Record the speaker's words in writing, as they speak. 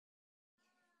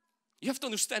You have to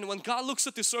understand, when God looks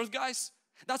at this earth, guys,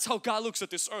 that's how God looks at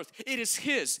this earth. It is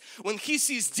His. When He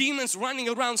sees demons running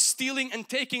around stealing and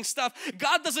taking stuff,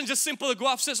 God doesn't just simply go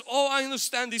up and says, oh, I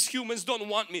understand these humans don't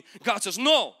want me. God says,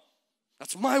 no,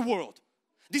 that's my world.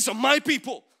 These are my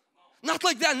people. Not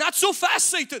like that. Not so fast,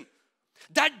 Satan.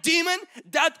 That demon,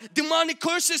 that demonic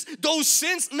curses, those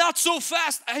sins, not so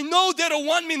fast. I know they don't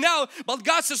want me now, but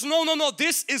God says, no, no, no,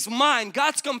 this is mine.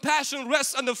 God's compassion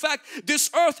rests on the fact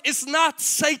this earth is not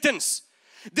Satan's.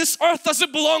 This earth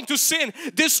doesn't belong to sin.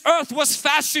 This earth was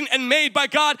fashioned and made by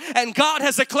God, and God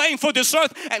has a claim for this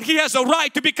earth, and He has a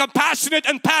right to be compassionate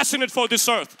and passionate for this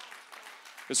earth.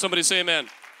 Can somebody say amen?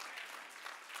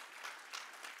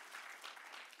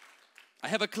 I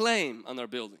have a claim on our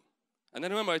building. And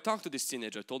then remember, I talked to this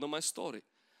teenager, I told him my story,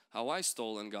 how I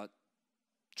stole and got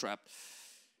trapped,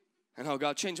 and how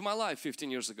God changed my life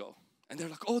 15 years ago. And they're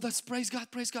like, oh, that's praise God,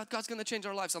 God's gonna change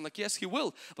our lives. I'm like, yes, He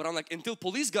will. But I'm like, until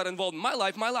police got involved in my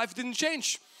life didn't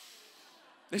change.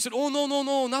 They said, oh, no, no,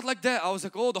 no, not like that. I was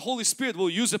like, oh, the Holy Spirit will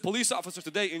use a police officer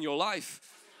today in your life.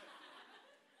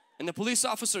 And the police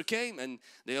officer came and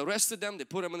they arrested them. They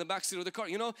put them in the backseat of the car,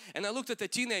 you know. And I looked at the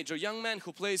teenager, young man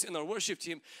who plays in our worship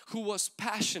team, who was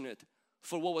passionate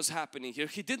for what was happening here.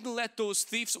 He didn't let those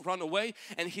thieves run away,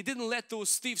 and he didn't let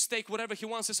those thieves take whatever he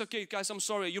wants. He says, okay guys, I'm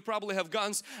sorry, you probably have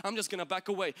guns, I'm just gonna back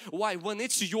away. Why? When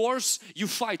it's yours, you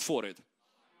fight for it.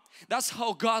 That's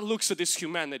how God looks at this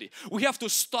humanity. We have to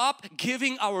stop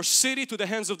giving our city to the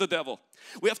hands of the devil.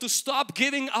 We have to stop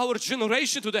giving our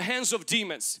generation to the hands of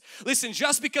demons. Listen,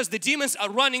 just because the demons are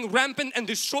running rampant and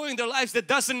destroying their lives, that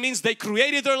doesn't mean they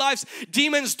created their lives.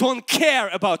 Demons don't care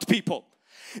about people.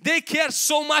 They care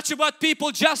so much about people,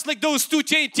 just like those two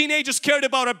teenagers cared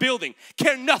about a building.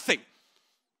 Care nothing.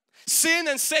 Sin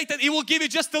and Satan, he will give you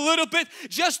just a little bit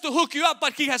just to hook you up,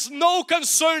 but he has no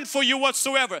concern for you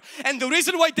whatsoever. And the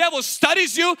reason why devil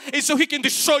studies you is so he can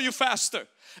destroy you faster.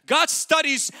 God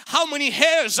studies how many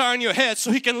hairs are on your head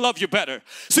so He can love you better,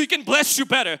 so He can bless you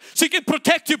better, so He can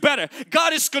protect you better.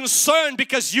 God is concerned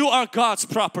because you are God's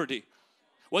property.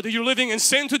 Whether you're living in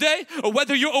sin today or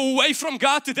whether you're away from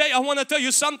God today, I want to tell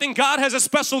you something. God has a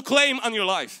special claim on your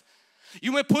life.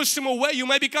 You may push Him away. You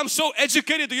may become so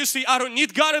educated that you see, I don't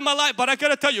need God in my life. But I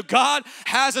gotta tell you, God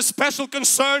has a special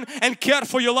concern and care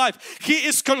for your life. He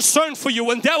is concerned for you.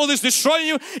 When devil is destroying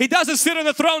you, He doesn't sit on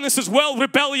the throne and says, well,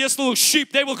 rebellious little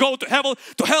sheep, they will go to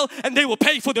hell and they will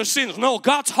pay for their sins. No,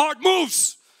 God's heart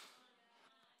moves.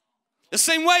 The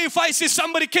same way, if I see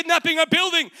somebody kidnapping a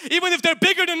building, even if they're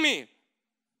bigger than me,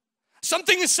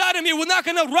 something inside of me, we're not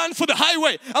going to run for the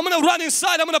highway. I'm going to run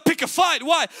inside. I'm going to pick a fight.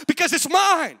 Why? Because it's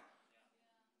mine.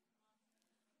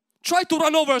 Try to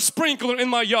run over a sprinkler in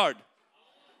my yard.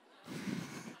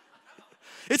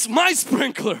 It's my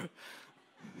sprinkler.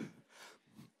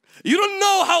 You don't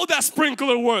know how that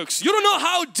sprinkler works. You don't know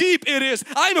how deep it is.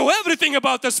 I know everything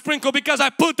about the sprinkler because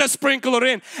I put the sprinkler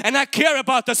in and I care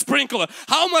about the sprinkler.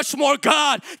 How much more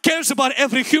God cares about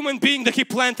every human being that He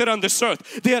planted on this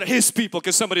earth. They are His people.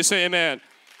 Can somebody say amen?